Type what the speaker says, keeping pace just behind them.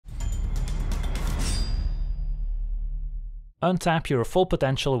Untap your full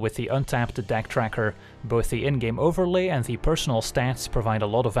potential with the Untapped Deck Tracker. Both the in-game overlay and the personal stats provide a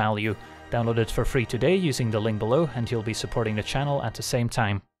lot of value. Download it for free today using the link below and you'll be supporting the channel at the same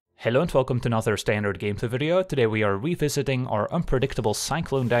time. Hello and welcome to another standard gameplay video. Today we are revisiting our Unpredictable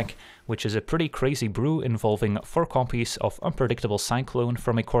Cyclone deck, which is a pretty crazy brew involving 4 copies of Unpredictable Cyclone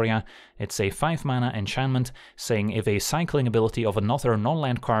from Ikoria. It's a 5-mana enchantment, saying if a cycling ability of another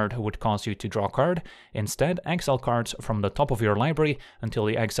non-land card would cause you to draw a card, instead exile cards from the top of your library until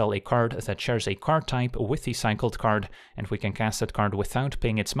you exile a card that shares a card type with the cycled card, and we can cast that card without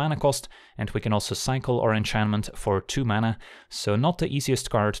paying its mana cost, and we can also cycle our enchantment for 2 mana. So not the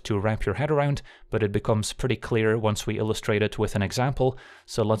easiest card to wrap your head around, but it becomes pretty clear once we illustrate it with an example.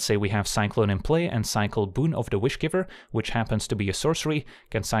 So let's say we have Cyclone in play and cycle Boon of the Wishgiver, which happens to be a sorcery,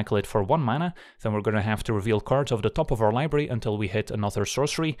 can cycle it for 1 mana, then we're going to have to reveal cards of the top of our library until we hit another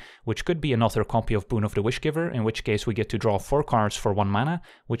sorcery, which could be another copy of Boon of the Wishgiver, in which case we get to draw 4 cards for 1 mana,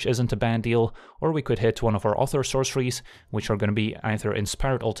 which isn't a bad deal, or we could hit one of our other sorceries, which are going to be either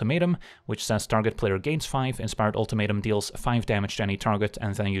Inspired Ultimatum, which says target player gains 5, Inspired Ultimatum deals 5 damage to any target,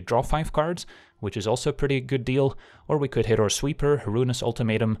 and then you draw 5 cards, which is also a pretty good deal, or we could hit our sweeper, Ruinous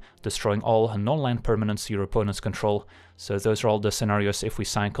Ultimatum, destroying all non-land permanents your opponents control. So those are all the scenarios if we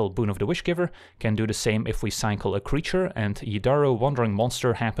cycle Boon of the Wishgiver. Can do the same if we cycle a creature, and Yidaro Wandering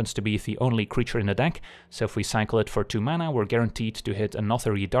Monster happens to be the only creature in the deck, so if we cycle it for 2 mana, we're guaranteed to hit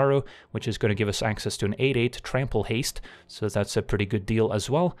another Yidaro, which is going to give us access to an 8/8 Trample Haste, so that's a pretty good deal as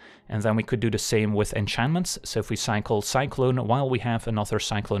well. And then we could do the same with enchantments, so if we cycle Cyclone while we have another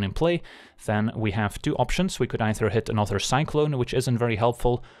Cyclone in play, then we have 2 options. We could either hit another Cyclone, which isn't very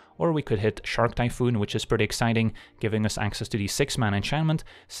helpful, or we could hit Shark Typhoon, which is pretty exciting, giving us access to the 6-mana enchantment,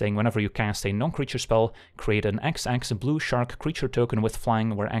 saying whenever you cast a non-creature spell, create an XX blue shark creature token with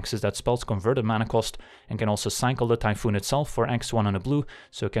flying, where X is that spell's converted mana cost, and can also cycle the Typhoon itself for X1 and a blue,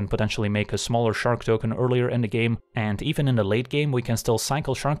 so it can potentially make a smaller shark token earlier in the game, and even in the late game we can still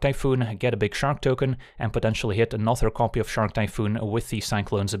cycle Shark Typhoon, get a big shark token, and potentially hit another copy of Shark Typhoon with the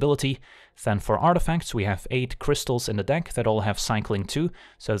Cyclone's ability. Then for artifacts we have 8 crystals in the deck that all have cycling too,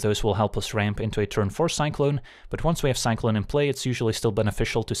 so those will help us ramp into a turn 4 Cyclone, but once we have Cyclone in play it's usually still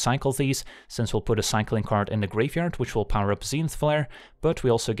beneficial to cycle these, since we'll put a cycling card in the graveyard which will power up Zenith Flare, but we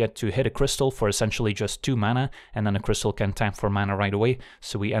also get to hit a crystal for essentially just 2 mana, and then a crystal can tap for mana right away,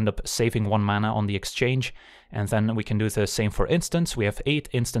 so we end up saving 1 mana on the exchange. And then we can do the same for instants. We have 8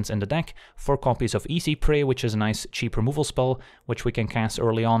 instants in the deck, 4 copies of Easy Prey, which is a nice cheap removal spell, which we can cast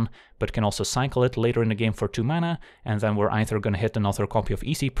early on, but can also cycle it later in the game for 2 mana, and then we're either going to hit another copy of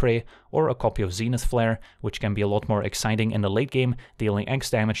Easy Prey or a copy of Zenith Flare, which can be a lot more exciting in the late game, dealing X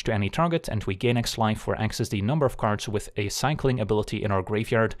damage to any target, and we gain X life, where X is the number of cards with a cycling ability in our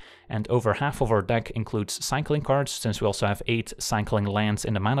graveyard, and over half of our deck includes cycling cards, since we also have 8 cycling lands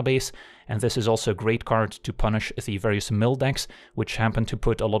in the mana base, and this is also a great card to punish the various mill decks, which happen to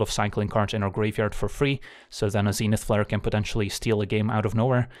put a lot of cycling cards in our graveyard for free, so then a Zenith Flare can potentially steal a game out of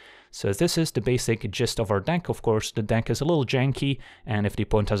nowhere. So this is the basic gist of our deck. Of course, the deck is a little janky, and if the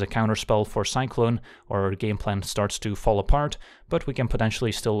opponent has a counterspell for Cyclone, our game plan starts to fall apart, but we can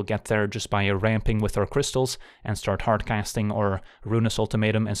potentially still get there just by ramping with our crystals and start hardcasting or Ruinous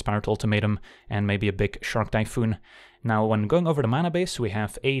Ultimatum, Inspired Ultimatum, and maybe a big Shark Typhoon. Now, when going over the mana base, we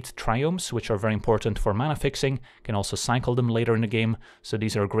have 8 Triomes, which are very important for mana fixing, can also cycle them later in the game, so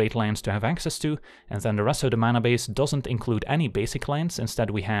these are great lands to have access to, and then the rest of the mana base doesn't include any basic lands. Instead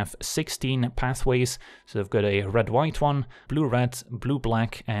we have 16 pathways, so we've got a red-white one, blue-red,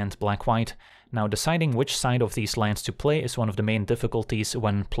 blue-black, and black-white. Now, deciding which side of these lands to play is one of the main difficulties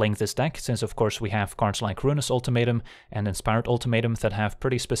when playing this deck, since of course we have cards like Ruinous Ultimatum and Inspired Ultimatum that have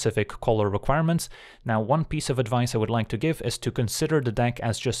pretty specific color requirements. Now, one piece of advice I would like to give is to consider the deck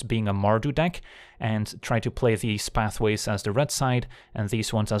as just being a Mardu deck, and try to play these pathways as the red side and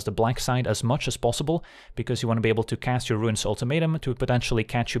these ones as the black side as much as possible, because you want to be able to cast your Ruinous Ultimatum to potentially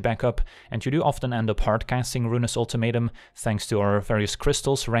catch you back up, and you do often end up hard casting Ruinous Ultimatum thanks to our various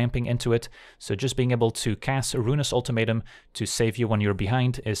crystals ramping into it. So just being able to cast Ruinous Ultimatum to save you when you're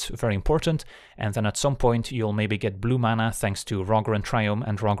behind is very important, and then at some point you'll maybe get blue mana thanks to Rogaran Triome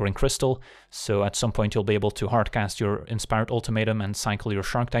and Rogaran Crystal, so at some point you'll be able to hardcast your Inspired Ultimatum and cycle your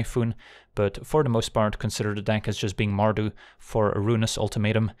Shark Typhoon, but for the most part consider the deck as just being Mardu for Ruinous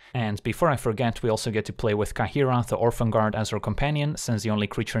Ultimatum. And before I forget, we also get to play with Kahira, the Orphan Guard, as our companion, since the only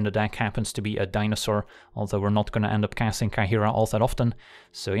creature in the deck happens to be a dinosaur, although we're not going to end up casting Kahira all that often.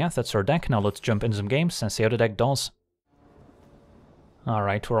 So yeah, that's our deck. Now let's jump into some games and see how the deck does.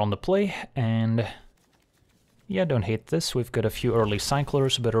 Alright, we're on the play, and yeah, don't hate this. We've got a few early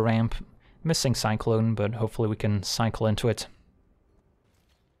cyclers, but a ramp. Missing Cyclone, but hopefully we can cycle into it.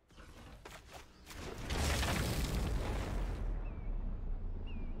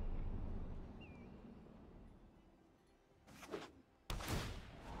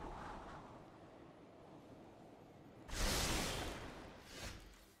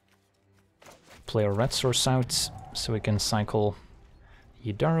 Play a red source out, so we can cycle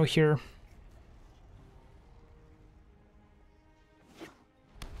Yidaro here.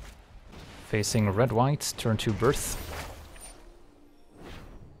 Facing red-white, turn 2 birth.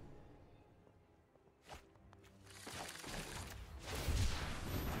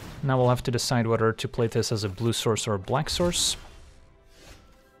 Now we'll have to decide whether to play this as a blue source or a black source.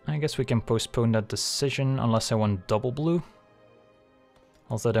 I guess we can postpone that decision unless I want double blue.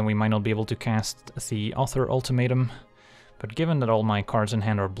 Also then we might not be able to cast the Author Ultimatum, but given that all my cards in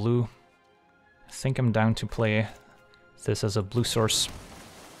hand are blue, I think I'm down to play this as a blue source.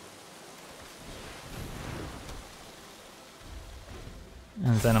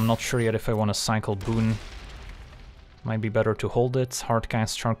 And then I'm not sure yet if I want to cycle Boon. Might be better to hold it,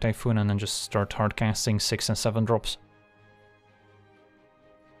 hardcast Shark Typhoon, and then just start hardcasting 6 and 7 drops.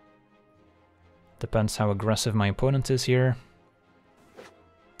 Depends how aggressive my opponent is here.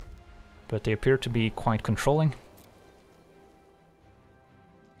 But they appear to be quite controlling.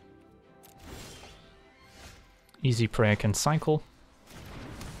 Easy prey I can cycle.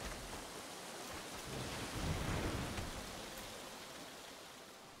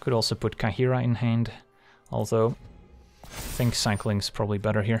 Could also put Kahira in hand, although I think cycling's probably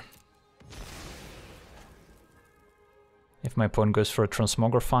better here. If my opponent goes for a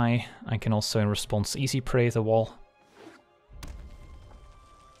Transmogrify, I can also in response easy prey the wall.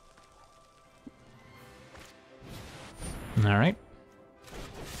 Alright.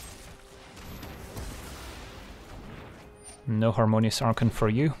 No Harmonious Archon for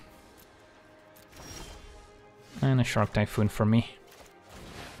you. And a Shark Typhoon for me.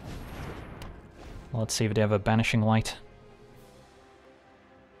 Let's see if they have a Banishing Light.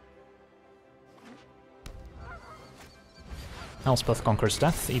 Elspeth Conquers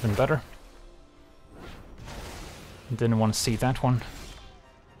Death, even better. Didn't want to see that one.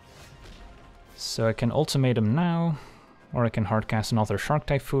 So I can Ultimatum now, or I can hardcast another Shark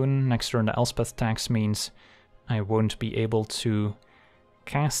Typhoon. Next turn the Elspeth tax means I won't be able to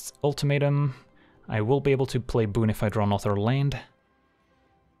cast Ultimatum. I will be able to play Boon if I draw another land.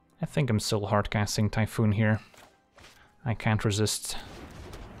 I think I'm still hardcasting Typhoon here. I can't resist.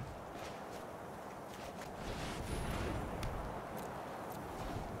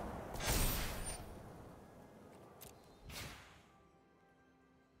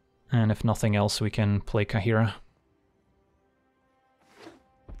 And if nothing else, we can play Kahira.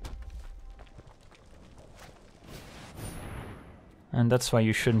 And that's why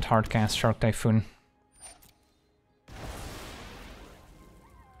you shouldn't hardcast Shark Typhoon.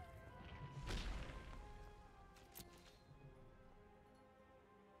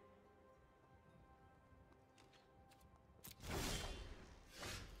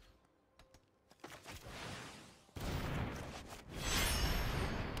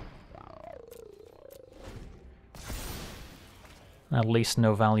 At least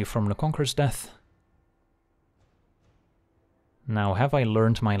no value from the Conqueror's Death. Now, have I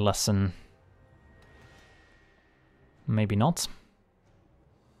learned my lesson? Maybe not.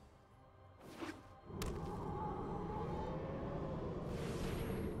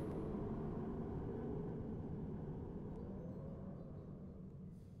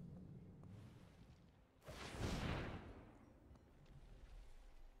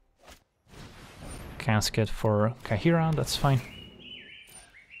 Casket for Kahira, that's fine.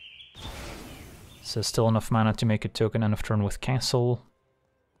 So still enough mana to make a token end of turn with Castle.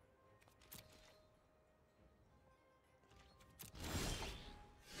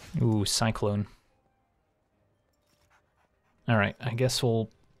 Ooh, Cyclone. Alright, I guess we'll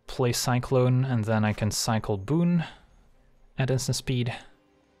play Cyclone and then I can cycle Boon at instant speed.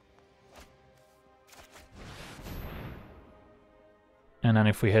 And then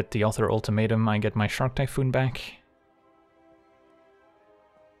if we hit the Author Ultimatum, I get my Shark Typhoon back.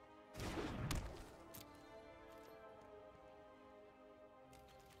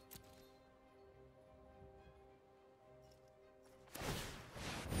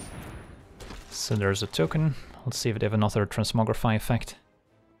 So there's a token. Let's see if they have another Transmogrify effect.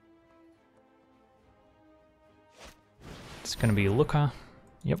 It's gonna be Luca.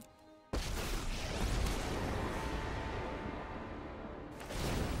 Yep.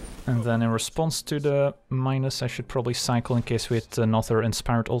 And then in response to the minus, I should probably cycle in case we hit another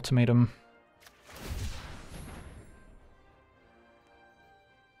Inspired Ultimatum.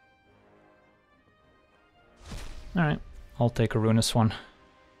 Alright, I'll take a Ruinous one.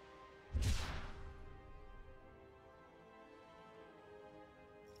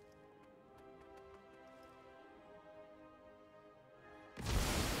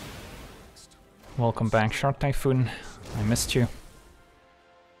 Welcome back, Shark Typhoon. I missed you.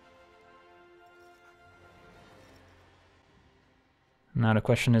 Now the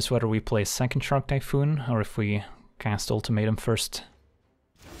question is whether we play second Shark Typhoon or if we cast Ultimatum first.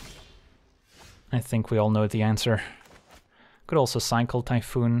 I think we all know the answer. Could also cycle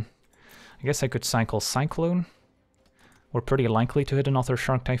Typhoon. I guess I could cycle Cyclone. We're pretty likely to hit another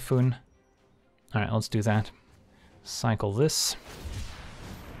Shark Typhoon. Alright, let's do that. Cycle this.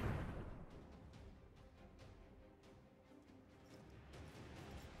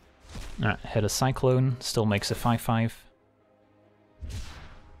 Alright, hit a Cyclone, still makes a 5/5.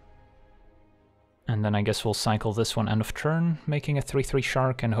 And then I guess we'll cycle this one end of turn, making a 3/3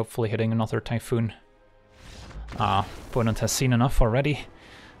 Shark and hopefully hitting another Typhoon. Ah, opponent has seen enough already.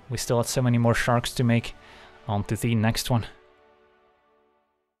 We still have so many more Sharks to make. On to the next one.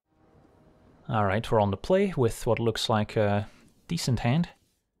 Alright, we're on the play with what looks like a decent hand.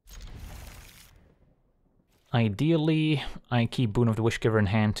 Ideally, I keep Boon of the Wishgiver in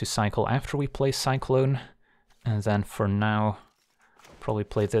hand to cycle after we play Cyclone, and then for now, probably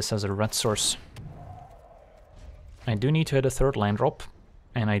play this as a red source. I do need to hit a third land drop,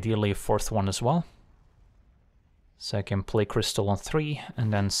 and ideally a fourth one as well. So I can play Crystal on 3,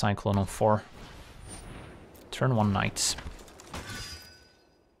 and then Cyclone on 4. Turn 1 Knights.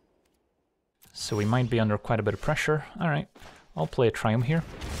 So we might be under quite a bit of pressure. Alright, I'll play a Triumph here.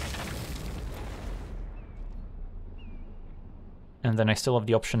 And then I still have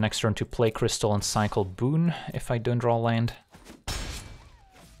the option next turn to play Crystal and cycle Boon if I don't draw land.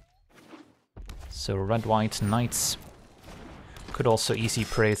 So red-white Knights. Could also easy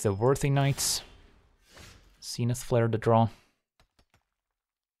prey the Worthy Knights. Zenith Flare the draw.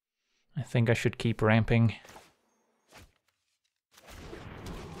 I think I should keep ramping.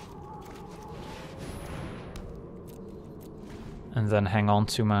 And then hang on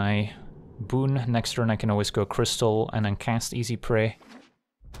to my Boon. Next turn I can always go Crystal and then cast Easy Prey.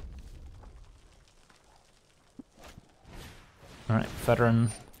 Alright,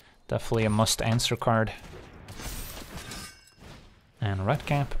 Veteran. Definitely a must answer card. And Red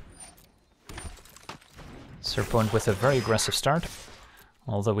Cap. Serpent with a very aggressive start.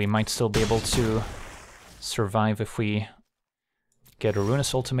 Although we might still be able to survive if we get a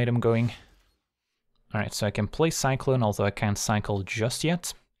Ruinous Ultimatum going. Alright, so I can play Cyclone, although I can't cycle just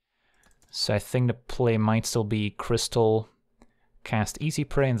yet. So I think the play might still be Crystal, cast Easy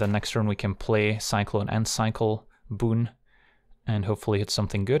Prey, and then next turn we can play Cyclone and cycle Boon, and hopefully hit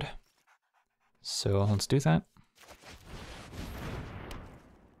something good. So let's do that.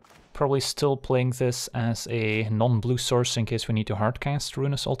 Probably still playing this as a non-blue source in case we need to hardcast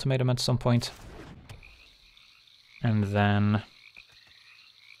Ruinous Ultimatum at some point. And then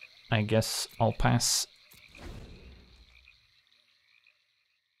I guess I'll pass.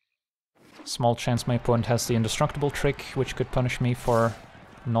 Small chance my opponent has the Indestructible trick, which could punish me for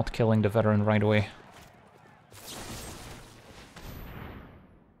not killing the Veteran right away.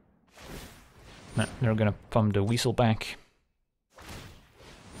 No, they're gonna pump the Weasel back.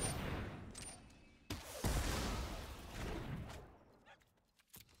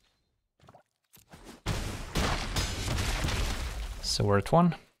 So we're at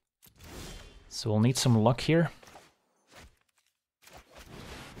 1. So we'll need some luck here.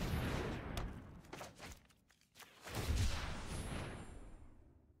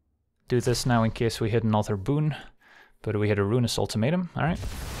 Do this now in case we hit another Boon, but we hit a Ruinous Ultimatum, alright.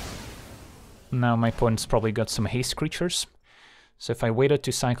 Now my opponent's probably got some haste creatures, so if I waited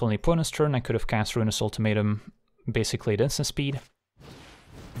to cycle on the opponent's turn, I could have cast Ruinous Ultimatum basically at instant speed.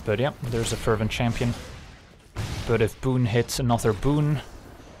 But yeah, there's a Fervent Champion. But if Boon hits another Boon,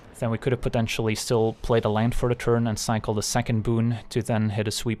 then we could have potentially still played a land for the turn and cycled a second Boon to then hit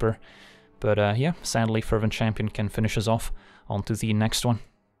a sweeper. But yeah, sadly Fervent Champion can finish us off. On to the next one.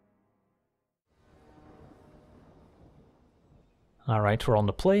 Alright, we're on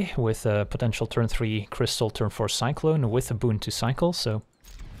the play with a potential turn 3 Crystal, turn 4 Cyclone with a Boon to cycle, so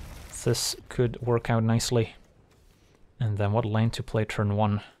this could work out nicely. And then what land to play turn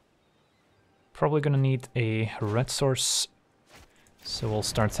 1? Probably gonna need a red source, so we'll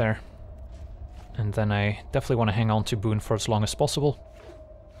start there. And then I definitely want to hang on to Boon for as long as possible.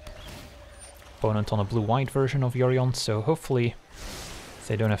 Opponent on a blue-white version of Yorion, so hopefully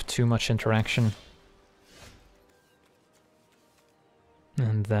they don't have too much interaction.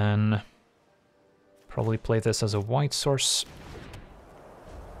 And then probably play this as a white source.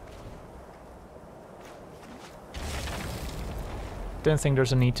 Don't think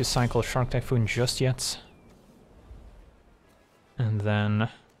there's a need to cycle Shark Typhoon just yet. And then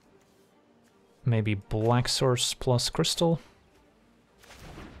maybe Black Source plus Crystal.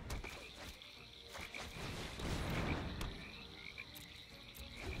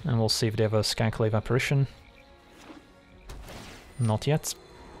 And we'll see if they have a Skyclave Apparition. Not yet.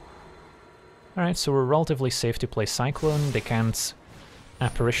 Alright, so we're relatively safe to play Cyclone. They can't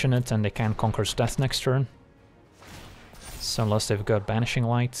Apparition it and they can't Conquer's Death next turn. So unless they've got Banishing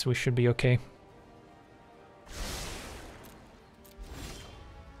Light, we should be okay.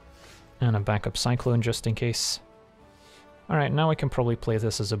 And a backup Cyclone just in case. Alright, now I can probably play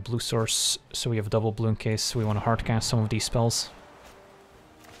this as a blue source, so we have double blue in case we want to hardcast some of these spells.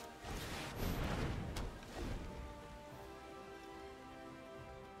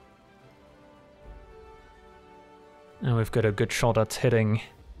 And we've got a good shot at hitting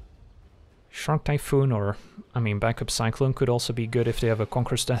Shark Typhoon, or, I mean, backup Cyclone could also be good if they have a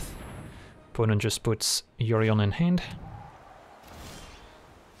Conqueror's Death. Opponent just puts Yorion in hand.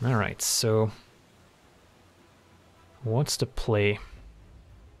 Alright, so what's the play?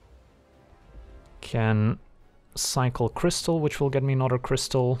 Can cycle Crystal, which will get me another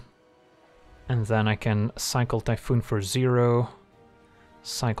Crystal, and then I can cycle Typhoon for 0.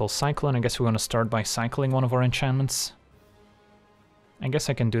 Cycle Cyclone. I guess we want to start by cycling one of our enchantments. I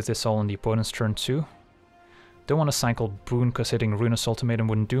guess I can do this all on the opponent's turn too. Don't want to cycle Boon because hitting Ruinous Ultimatum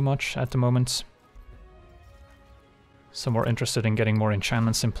wouldn't do much at the moment. So more interested in getting more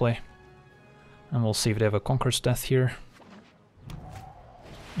enchantments in play. And we'll see if they have a Conqueror's Death here.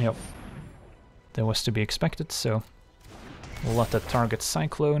 Yep. That was to be expected, so we'll let that target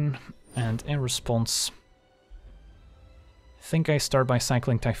Cyclone, and in response I think I start by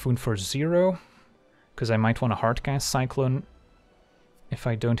cycling Typhoon for 0, because I might want to hardcast Cyclone if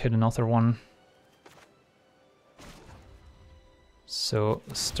I don't hit another one. So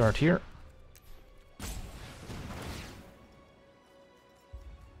start here.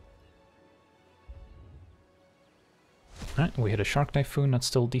 Alright, we hit a Shark Typhoon, that's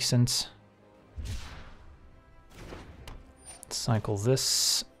still decent. Cycle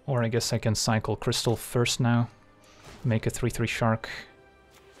this, or I guess I can cycle Crystal first now. Make a 3/3 Shark.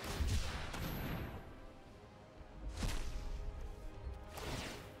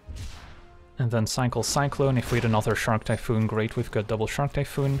 And then cycle Cyclone. If we had another Shark Typhoon, great, we've got double Shark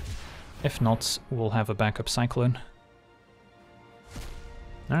Typhoon. If not, we'll have a backup Cyclone.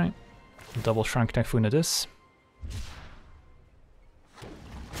 Alright, double Shark Typhoon it is.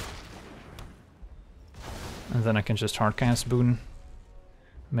 And then I can just hardcast Boon.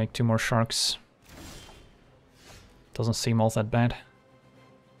 Make 2 more Sharks. Doesn't seem all that bad.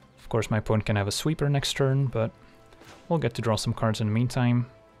 Of course my opponent can have a sweeper next turn, but we'll get to draw some cards in the meantime.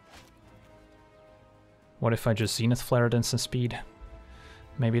 What if I just Zenith Flare at instant speed?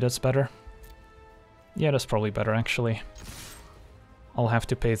 Maybe that's better. Yeah, that's probably better actually. I'll have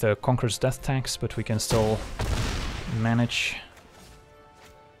to pay the Conqueror's Death tax, but we can still manage.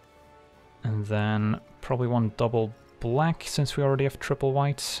 And then probably one double black since we already have triple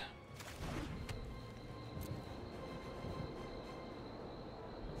white.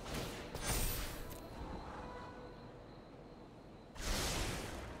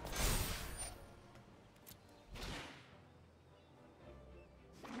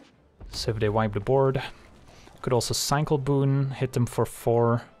 So if they wipe the board, could also cycle Boon, hit them for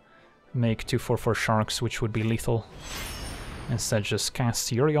 4, make 2 4/4 Sharks, which would be lethal. Instead just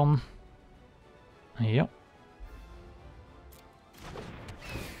cast Yorion. Yep.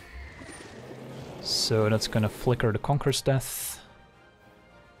 So that's gonna flicker the Conqueror's Death.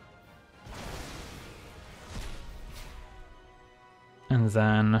 And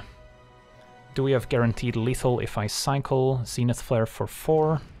then, do we have guaranteed lethal if I cycle Zenith Flare for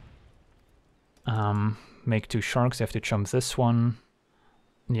 4? Make 2 Sharks, I have to chump this one.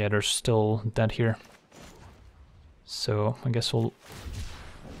 Yeah, they're still dead here. So I guess we'll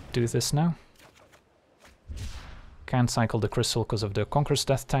do this now. Can't cycle the Crystal because of the Conqueror's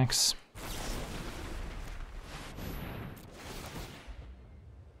Death tax.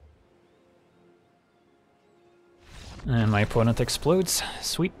 And my opponent explodes.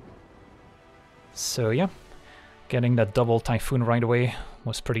 Sweet. So yeah, getting that double Typhoon right away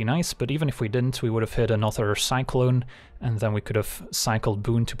was pretty nice, but even if we didn't, we would have hit another Cyclone, and then we could have cycled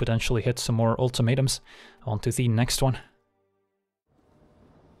Boon to potentially hit some more ultimatums. On to the next one.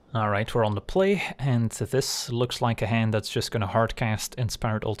 Alright, we're on the play, and this looks like a hand that's just gonna hardcast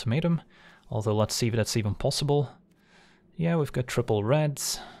Inspired Ultimatum, although let's see if that's even possible. Yeah, we've got triple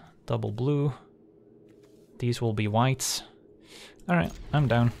reds, double blue. These will be whites. Alright, I'm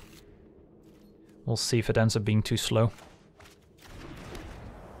down. We'll see if it ends up being too slow.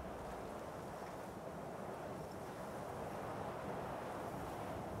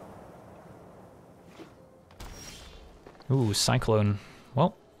 Ooh, Cyclone.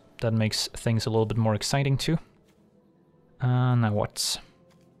 Well, that makes things a little bit more exciting too. Now what?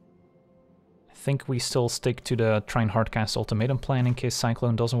 I think we still stick to the try and hardcast Ultimatum plan in case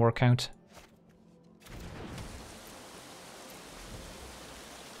Cyclone doesn't work out.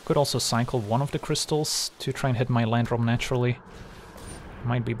 Could also cycle one of the crystals to try and hit my land drop naturally.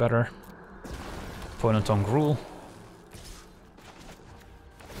 Might be better. Opponent on Gruul.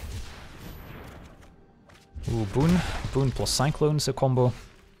 Ooh, Boon. Boon plus Cyclone is a combo.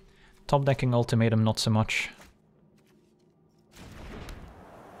 Top decking Ultimatum, not so much.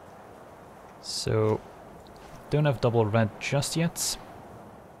 So, don't have double red just yet.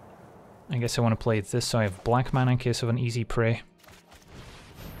 I guess I want to play this so I have black mana in case of an easy prey.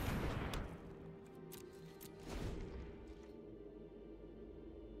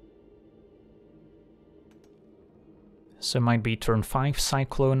 So it might be turn 5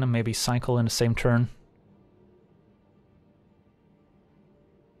 Cyclone and maybe cycle in the same turn.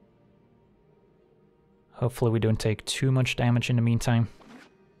 Hopefully we don't take too much damage in the meantime.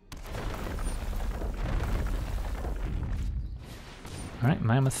 Alright,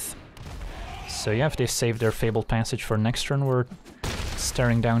 Mammoth. So yeah, if they save their Fabled Passage for next turn, we're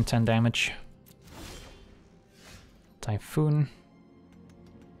staring down 10 damage. Typhoon.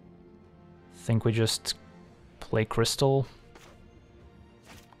 Think we just play Crystal.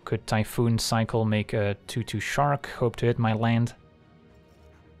 Could Typhoon cycle, make a 2/2 Shark, hope to hit my land.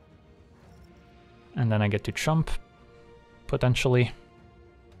 And then I get to chump, potentially.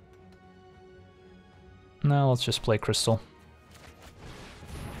 No, let's just play Crystal.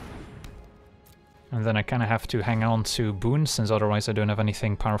 And then I kind of have to hang on to Boon, since otherwise I don't have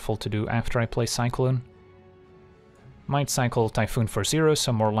anything powerful to do after I play Cyclone. Might cycle Typhoon for 0,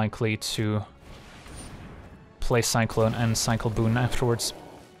 so I'm more likely to play Cyclone and cycle Boon afterwards.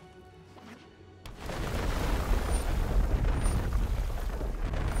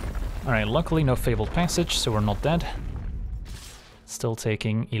 Alright, luckily no Fabled Passage, so we're not dead. Still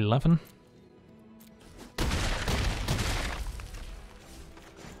taking 11.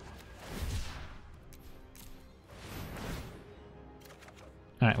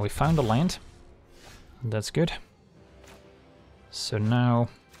 Alright, we found a land. That's good. So now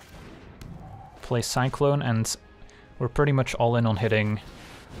play Cyclone, and we're pretty much all in on hitting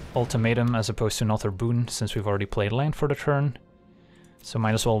Ultimatum as opposed to another Boon, since we've already played land for the turn. So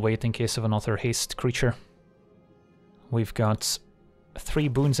might as well wait in case of another haste creature. We've got 3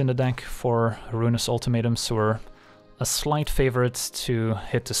 boons in the deck for Ruinous Ultimatum, so we're a slight favorite to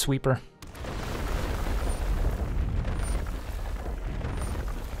hit the sweeper.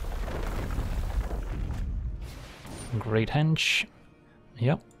 Great Henge.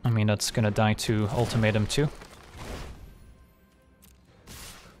 Yep, I mean that's gonna die to Ultimatum too.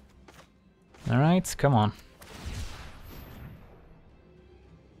 Alright, come on.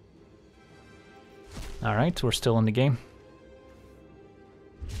 Alright, we're still in the game.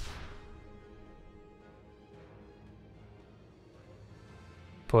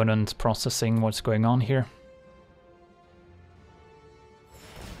 Opponent processing what's going on here.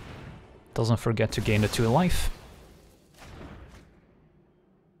 Doesn't forget to gain the 2 life.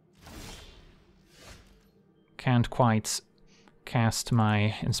 Can't quite cast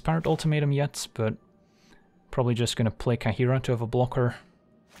my Inspired Ultimatum yet, but probably just gonna play Kahira to have a blocker.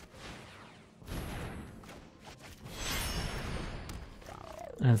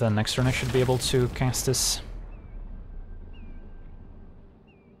 And then next turn I should be able to cast this.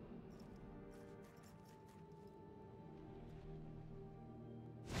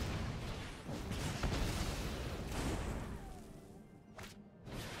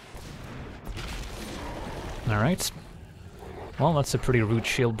 Alright. Well, that's a pretty rude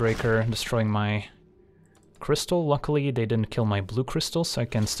shield breaker, destroying my crystal. Luckily they didn't kill my blue crystal, so I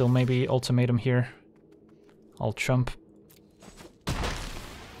can still maybe Ultimatum here. I'll chump.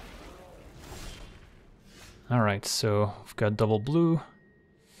 Alright, so we've got double blue,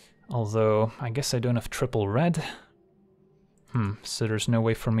 although I guess I don't have triple red. So there's no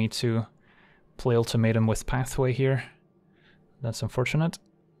way for me to play Ultimatum with Pathway here. That's unfortunate.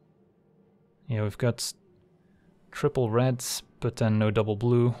 Yeah, we've got triple reds, but then no double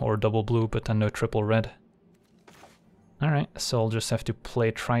blue, or double blue, but then no triple red. Alright, so I'll just have to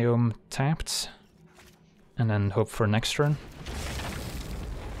play Triome tapped, and then hope for next turn.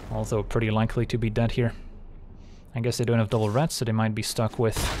 Although pretty likely to be dead here. I guess they don't have double red, so they might be stuck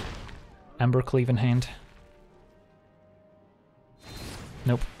with Embercleave in hand.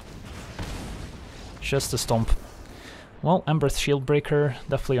 Nope. Just a stomp. Well, Ember's Shieldbreaker,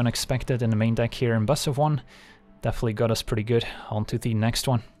 definitely unexpected in the main deck here in Best of 1. Definitely got us pretty good. On to the next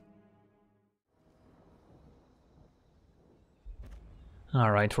one.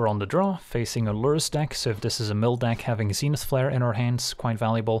 Alright, we're on the draw, facing a Lurrus deck, so if this is a mill deck, having Zenith Flare in our hands, quite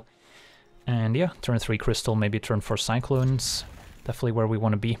valuable. And yeah, turn 3 Crystal, maybe turn 4 Cyclones, definitely where we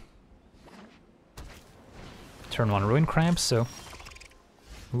want to be. Turn 1 Ruin Crabs, so...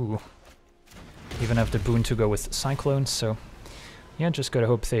 Ooh. Even have the boon to go with Cyclones, so... Yeah, just gotta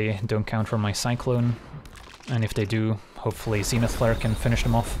hope they don't counter my Cyclone. And if they do, hopefully Zenith Flare can finish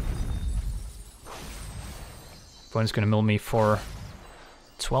them off. Opponent's gonna mill me for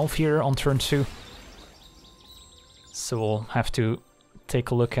 12 here on turn 2. So we'll have to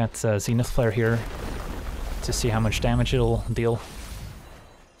take a look at Zenith Flare here to see how much damage it'll deal.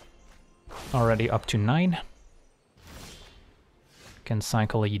 Already up to 9. Can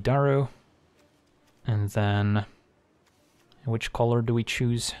cycle a Yidaro. And then... which color do we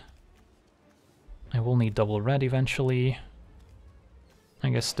choose? I will need double red eventually. I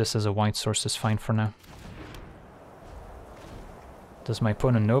guess this as a white source is fine for now. Does my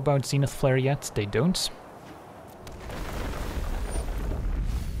opponent know about Zenith Flare yet? They don't.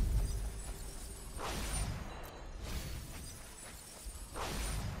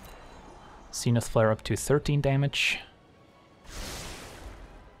 Zenith Flare up to 13 damage.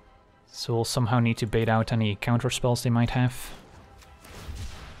 So we'll somehow need to bait out any counter spells they might have.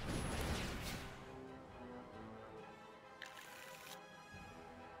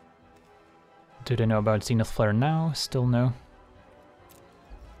 Do they know about Zenith Flare now? Still no.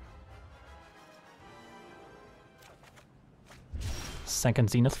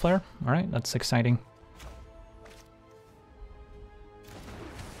 Second Zenith Flare. Alright, that's exciting.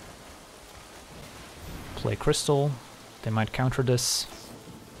 Play Crystal. They might counter this.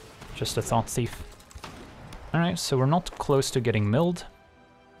 Just a Thought Thief. Alright, so we're not close to getting milled.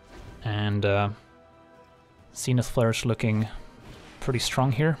 And Zenith Flare's looking pretty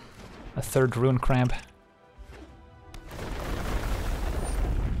strong here. A third Ruin Crab.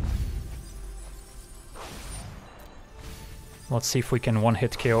 Let's see if we can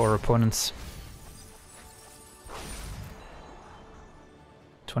one-hit KO our opponents.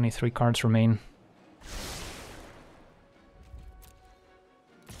 23 cards remain.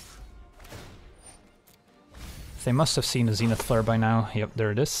 They must have seen a Zenith Flare by now. Yep,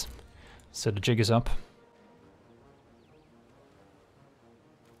 there it is. So the jig is up.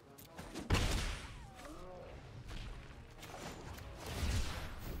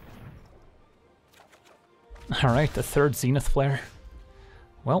 Alright, the third Zenith Flare.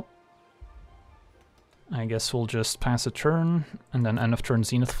 Well, I guess we'll just pass a turn, and then end of turn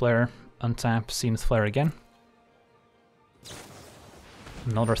Zenith Flare, untap, Zenith Flare again.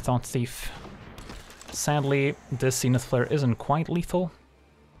 Another Thought Thief. Sadly, this Zenith Flare isn't quite lethal,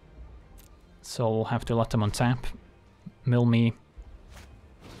 so we'll have to let them untap, mill me,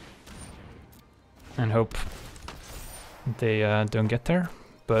 and hope they don't get there.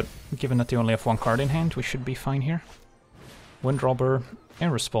 But given that they only have 1 card in hand, we should be fine here. Windrobber,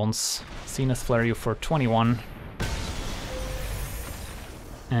 in response, Zenith Flare you for 21.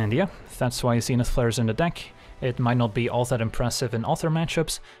 And yeah, that's why Zenith Flare's in the deck. It might not be all that impressive in other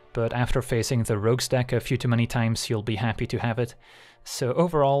matchups, but after facing the Rogues deck a few too many times, you'll be happy to have it. So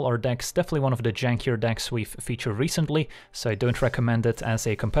overall, our deck's definitely one of the jankier decks we've featured recently, so I don't recommend it as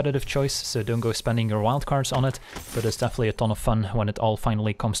a competitive choice, so don't go spending your wildcards on it, but it's definitely a ton of fun when it all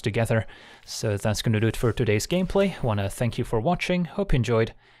finally comes together. So that's gonna do it for today's gameplay. Wanna thank you for watching, hope you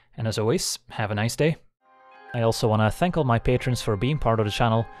enjoyed, and as always, have a nice day. I also want to thank all my patrons for being part of the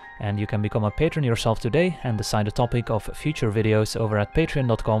channel, and you can become a patron yourself today and decide the topic of future videos over at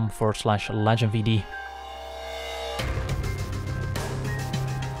patreon.com/LegenVD.